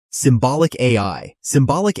Symbolic AI.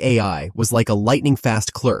 Symbolic AI was like a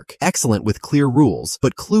lightning-fast clerk, excellent with clear rules,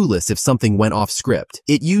 but clueless if something went off script.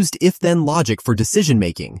 It used if-then logic for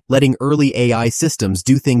decision-making, letting early AI systems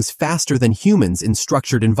do things faster than humans in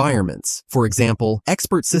structured environments. For example,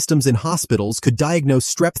 expert systems in hospitals could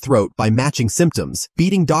diagnose strep throat by matching symptoms,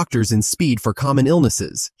 beating doctors in speed for common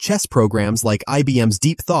illnesses. Chess programs like IBM's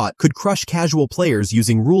Deep Thought could crush casual players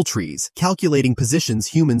using rule trees, calculating positions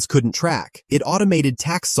humans couldn't track. It automated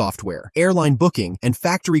tax software, airline booking, and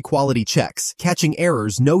factory quality checks, catching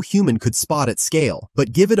errors no human could spot at scale.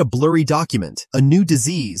 But give it a blurry document, a new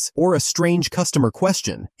disease, or a strange customer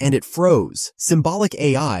question, and it froze. Symbolic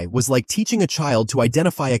AI was like teaching a child to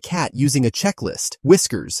identify a cat using a checklist: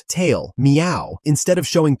 whiskers, tail, meow, instead of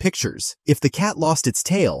showing pictures. If the cat lost its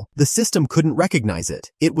tail, the system couldn't recognize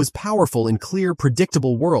it. It was powerful in clear,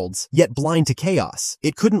 predictable worlds, yet blind to chaos.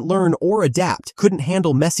 It couldn't learn or adapt, couldn't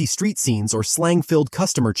handle messy street scenes or slang-filled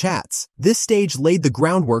customer chats. This stage laid the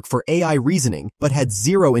groundwork for AI reasoning, but had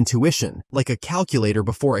zero intuition, like a calculator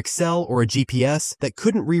before Excel or a GPS that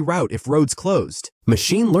couldn't reroute if roads closed.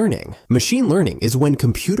 Machine learning. Machine learning is when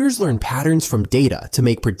computers learn patterns from data to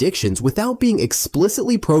make predictions without being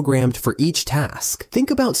explicitly programmed for each task.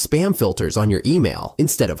 Think about spam filters on your email.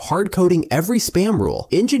 Instead of hard-coding every spam rule,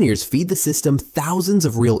 engineers feed the system thousands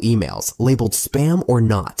of real emails, labeled spam or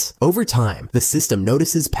not. Over time, the system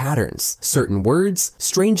notices patterns, certain words,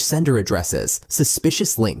 strange sender addresses,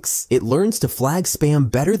 suspicious links. It learns to flag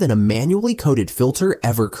spam better than a manually coded filter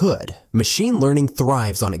ever could. Machine learning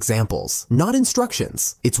thrives on examples, not instructions.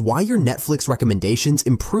 It's why your Netflix recommendations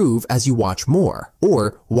improve as you watch more,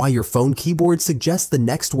 or why your phone keyboard suggests the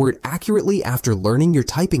next word accurately after learning your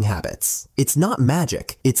typing habits. It's not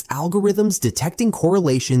magic, it's algorithms detecting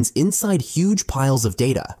correlations inside huge piles of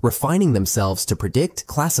data, refining themselves to predict,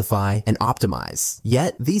 classify, and optimize.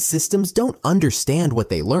 Yet, these systems don't understand what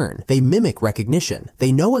they learn. They mimic recognition.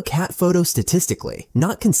 They know a cat photo statistically,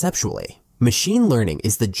 not conceptually. Machine learning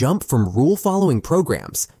is the jump from rule-following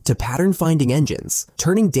programs to pattern-finding engines,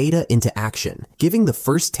 turning data into action, giving the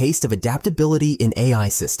first taste of adaptability in AI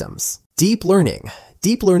systems. Deep learning.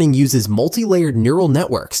 Deep learning uses multi-layered neural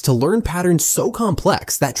networks to learn patterns so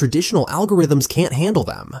complex that traditional algorithms can't handle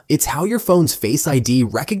them. It's how your phone's Face ID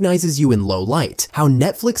recognizes you in low light, how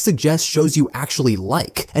Netflix suggests shows you actually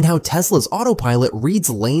like, and how Tesla's autopilot reads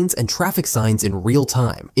lanes and traffic signs in real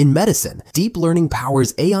time. In medicine, deep learning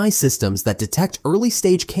powers AI systems that detect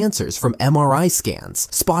early-stage cancers from MRI scans,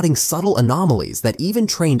 spotting subtle anomalies that even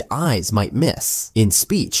trained eyes might miss. In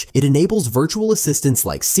speech, it enables virtual assistants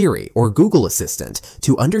like Siri or Google Assistant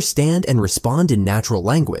to understand and respond in natural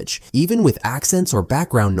language, even with accents or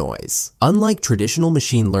background noise. Unlike traditional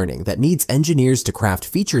machine learning that needs engineers to craft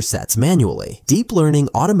feature sets manually, deep learning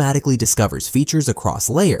automatically discovers features across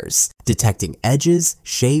layers, detecting edges,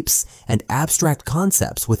 shapes, and abstract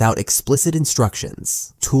concepts without explicit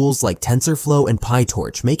instructions. Tools like TensorFlow and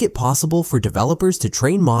PyTorch make it possible for developers to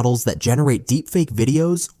train models that generate deepfake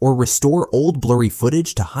videos or restore old blurry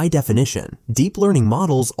footage to high definition. Deep learning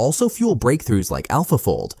models also fuel breakthroughs like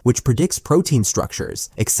AlphaFold, which predicts protein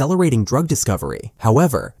structures, accelerating drug discovery.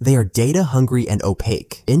 However, they are data-hungry and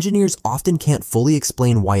opaque. Engineers often can't fully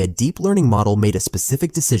explain why a deep learning model made a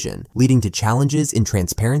specific decision, leading to challenges in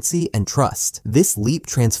transparency and trust. This leap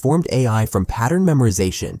transformed AI from pattern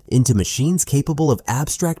memorization into machines capable of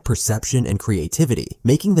abstract perception and creativity,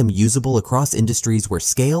 making them usable across industries where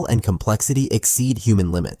scale and complexity exceed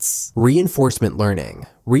human limits. Reinforcement learning.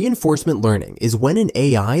 Reinforcement learning is when an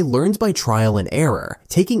AI learns by trial and error,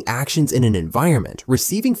 taking actions in an environment,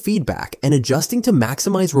 receiving feedback, and adjusting to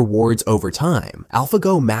maximize rewards over time.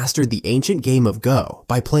 AlphaGo mastered the ancient game of Go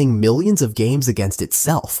by playing millions of games against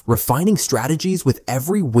itself, refining strategies with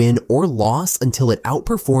every win or loss until it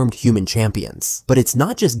outperformed human champions. But it's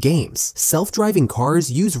not just games. Self-driving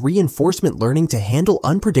cars use reinforcement learning to handle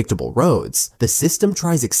unpredictable roads. The system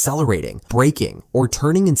tries accelerating, braking, or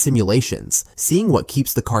turning in simulations, seeing what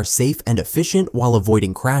keeps the car safe and efficient while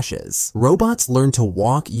avoiding crashes. Robots learn to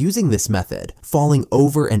walk using this method, falling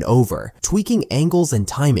over and over, tweaking angles and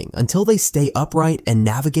timing until they stay upright and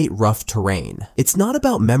navigate rough terrain. It's not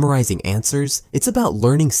about memorizing answers, it's about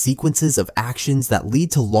learning sequences of actions that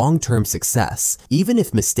lead to long-term success, even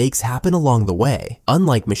if mistakes happen along the way.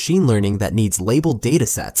 Unlike machine learning that needs labeled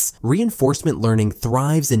datasets, reinforcement learning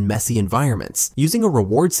thrives in messy environments, using a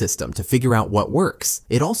reward system to figure out what works.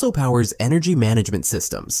 It also powers energy management systems,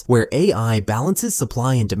 where AI balances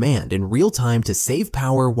supply and demand in real time to save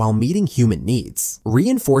power while meeting human needs.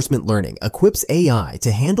 Reinforcement learning equips AI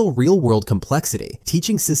to handle real-world complexity,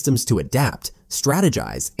 teaching systems to adapt,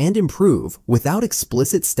 strategize, and improve without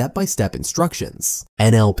explicit step-by-step instructions.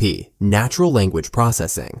 NLP, natural language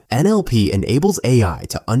processing. NLP enables AI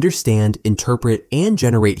to understand, interpret, and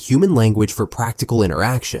generate human language for practical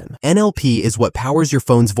interaction. NLP is what powers your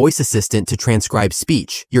phone's voice assistant to transcribe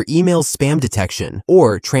speech, your email's spam detection,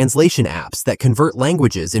 or translation apps that convert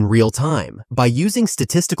languages in real time. By using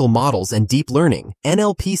statistical models and deep learning,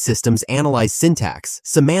 NLP systems analyze syntax,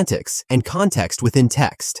 semantics, and context within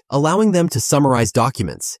text, allowing them to summarize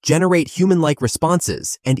documents, generate human-like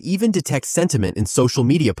responses, and even detect sentiment in social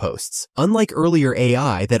media posts. Unlike earlier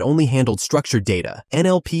AI that only handled structured data,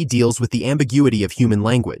 NLP deals with the ambiguity of human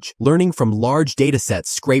language, learning from large datasets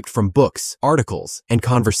scraped from books, articles, and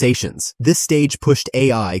conversations. This stage pushed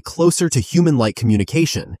AI closer to human-like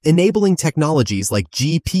communication, enabling technologies like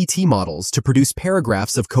GPT models to produce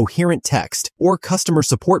paragraphs of coherent text or customer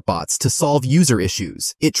support bots to solve user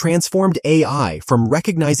issues. It transformed AI from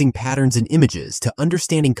recognizing patterns in images to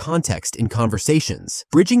understanding context in conversations,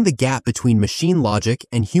 bridging the gap between machine logic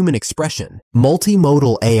and human expression.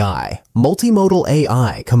 Multimodal AI. Multimodal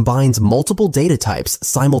AI combines multiple data types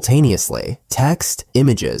simultaneously: text,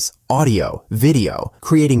 images, audio, video,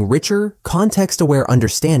 creating richer, context-aware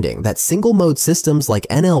understanding that single-mode systems like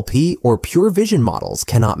NLP or pure vision models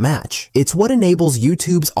cannot match. It's what enables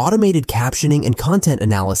YouTube's automated captioning and content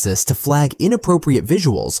analysis to flag inappropriate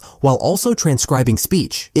visuals while also transcribing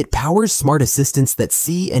speech. It powers smart assistants that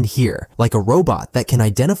see and hear, like a robot that can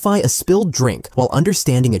identify a spilled drink while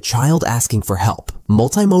understanding a child asking for help.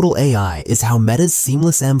 Multimodal AI is how Meta's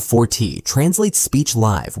Seamless M4T translates speech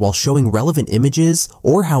live while showing relevant images,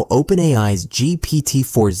 or how OpenAI's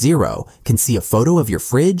GPT-4o can see a photo of your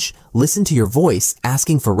fridge, listen to your voice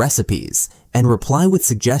asking for recipes, and reply with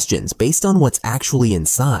suggestions based on what's actually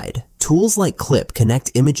inside. Tools like Clip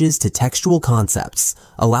connect images to textual concepts,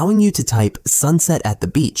 allowing you to type "sunset at the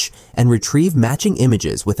beach" and retrieve matching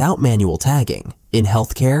images without manual tagging. In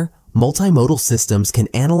healthcare, multimodal systems can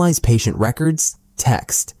analyze patient records,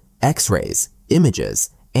 text, x-rays,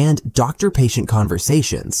 images, and doctor-patient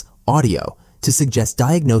conversations, audio, to suggest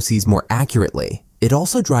diagnoses more accurately. It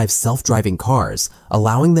also drives self-driving cars,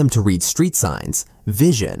 allowing them to read street signs,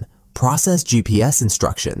 vision, process GPS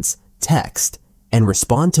instructions, text, and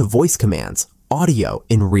respond to voice commands, audio,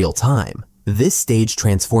 in real time. This stage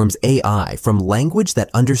transforms AI from language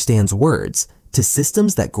that understands words to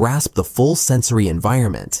systems that grasp the full sensory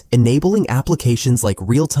environment, enabling applications like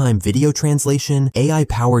real-time video translation,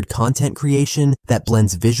 AI-powered content creation that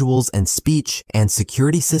blends visuals and speech, and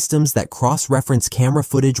security systems that cross-reference camera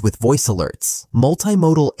footage with voice alerts.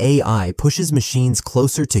 Multimodal AI pushes machines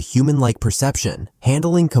closer to human-like perception,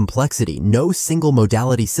 handling complexity no single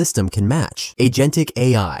modality system can match. Agentic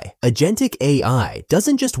AI. Agentic AI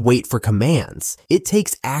doesn't just wait for commands, it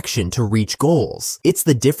takes action to reach goals. It's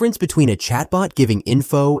the difference between a chatbot giving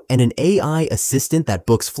info and an AI assistant that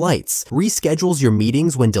books flights, reschedules your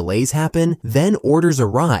meetings when delays happen, then orders a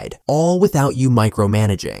ride, all without you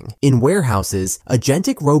micromanaging. In warehouses,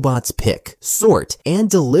 agentic robots pick, sort, and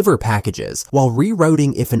deliver packages while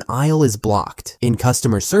rerouting if an aisle is blocked. In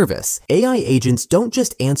customer service, AI agents don't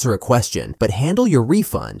just answer a question, but handle your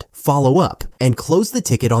refund, follow up, and close the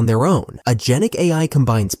ticket on their own. Agentic AI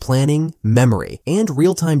combines planning, memory, and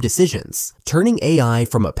real-time decisions, turning AI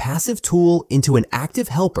from a passive tool into an active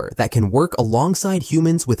helper that can work alongside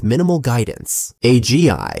humans with minimal guidance.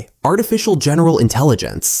 AGI. Artificial General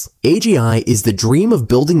Intelligence. AGI is the dream of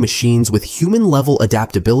building machines with human-level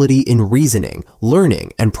adaptability in reasoning,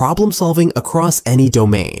 learning, and problem-solving across any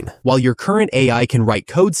domain. While your current AI can write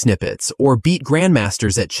code snippets or beat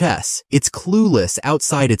grandmasters at chess, it's clueless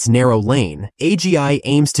outside its narrow lane. AGI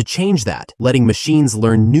aims to change that, letting machines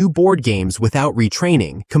learn new board games without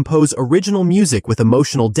retraining, compose original music with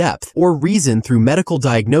emotional depth, or reason through medical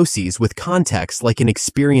diagnoses with context like an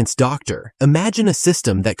experienced doctor. Imagine a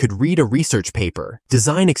system that could read a research paper,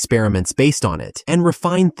 design experiments based on it, and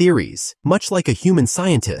refine theories, much like a human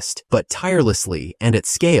scientist, but tirelessly and at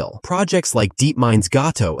scale. Projects like DeepMind's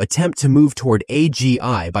Gato attempt to move toward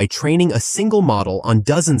AGI by training a single model on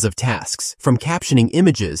dozens of tasks, from captioning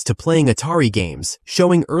images to playing Atari games,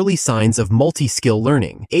 showing early signs of multi-skill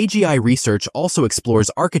learning. AGI research also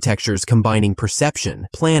explores architectures combining perception,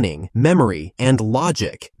 planning, memory, and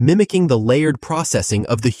logic, mimicking the layered processing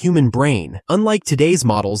of the human brain. Unlike today's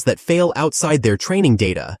models models that fail outside their training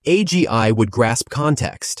data, AGI would grasp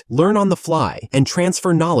context, learn on the fly, and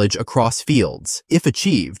transfer knowledge across fields. If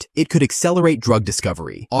achieved, it could accelerate drug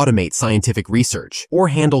discovery, automate scientific research, or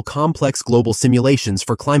handle complex global simulations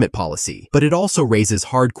for climate policy. But it also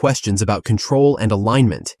raises hard questions about control and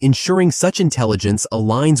alignment, ensuring such intelligence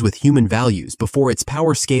aligns with human values before its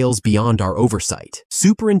power scales beyond our oversight.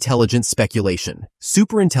 Superintelligence speculation.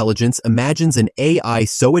 Superintelligence imagines an AI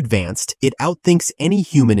so advanced it outthinks any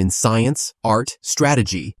human in science, art,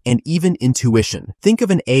 strategy, and even intuition. Think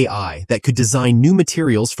of an AI that could design new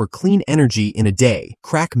materials for clean energy in a day,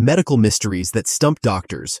 crack medical mysteries that stump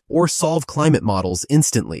doctors, or solve climate models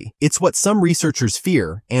instantly. It's what some researchers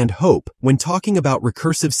fear and hope when talking about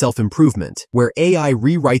recursive self-improvement, where AI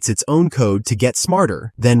rewrites its own code to get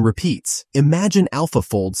smarter, then repeats. Imagine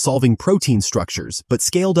AlphaFold solving protein structures, but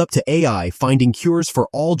scaled up to AI finding cures for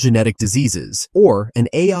all genetic diseases, or an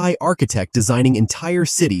AI architect designing entire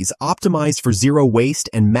cities optimized for zero waste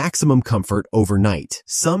and maximum comfort overnight.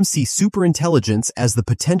 Some see superintelligence as the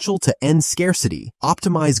potential to end scarcity,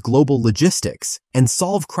 optimize global logistics, and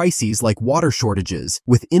solve crises like water shortages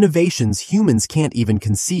with innovations humans can't even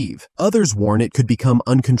conceive. Others warn it could become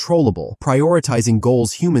uncontrollable, prioritizing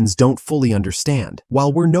goals humans don't fully understand.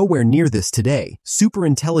 While we're nowhere near this today,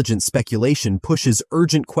 superintelligence speculation pushes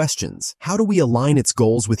urgent questions. How do we align its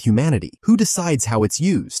goals with humanity? Who decides how it's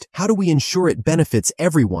used? How do we ensure it benefits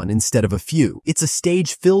everyone instead of a few? It's a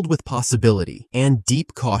stage filled with possibility and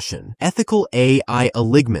deep caution. Ethical AI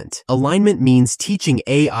Aligment. Alignment means teaching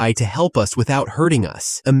AI to help us without hurting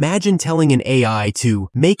us. Imagine telling an AI to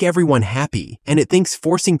make everyone happy, and it thinks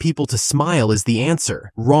forcing people to smile is the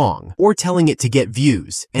answer. Wrong. Or telling it to get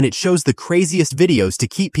views, and it shows the craziest videos to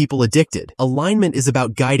keep people addicted. Alignment is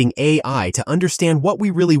about guiding AI to understand what we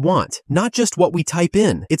really want, not just what we type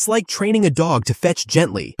in. It's like training a dog to fetch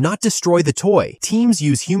gently, not destroy the toy. Teams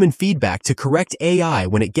use human feedback to correct AI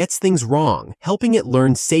when it gets things wrong, helping it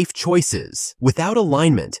learn safe choices. Without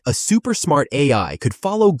alignment, a super smart AI could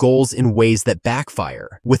follow goals in ways that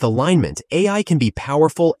backfire. With alignment, AI can be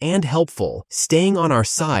powerful and helpful, staying on our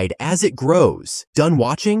side as it grows. Done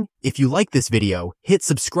watching? If you like this video, hit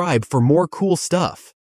subscribe for more cool stuff.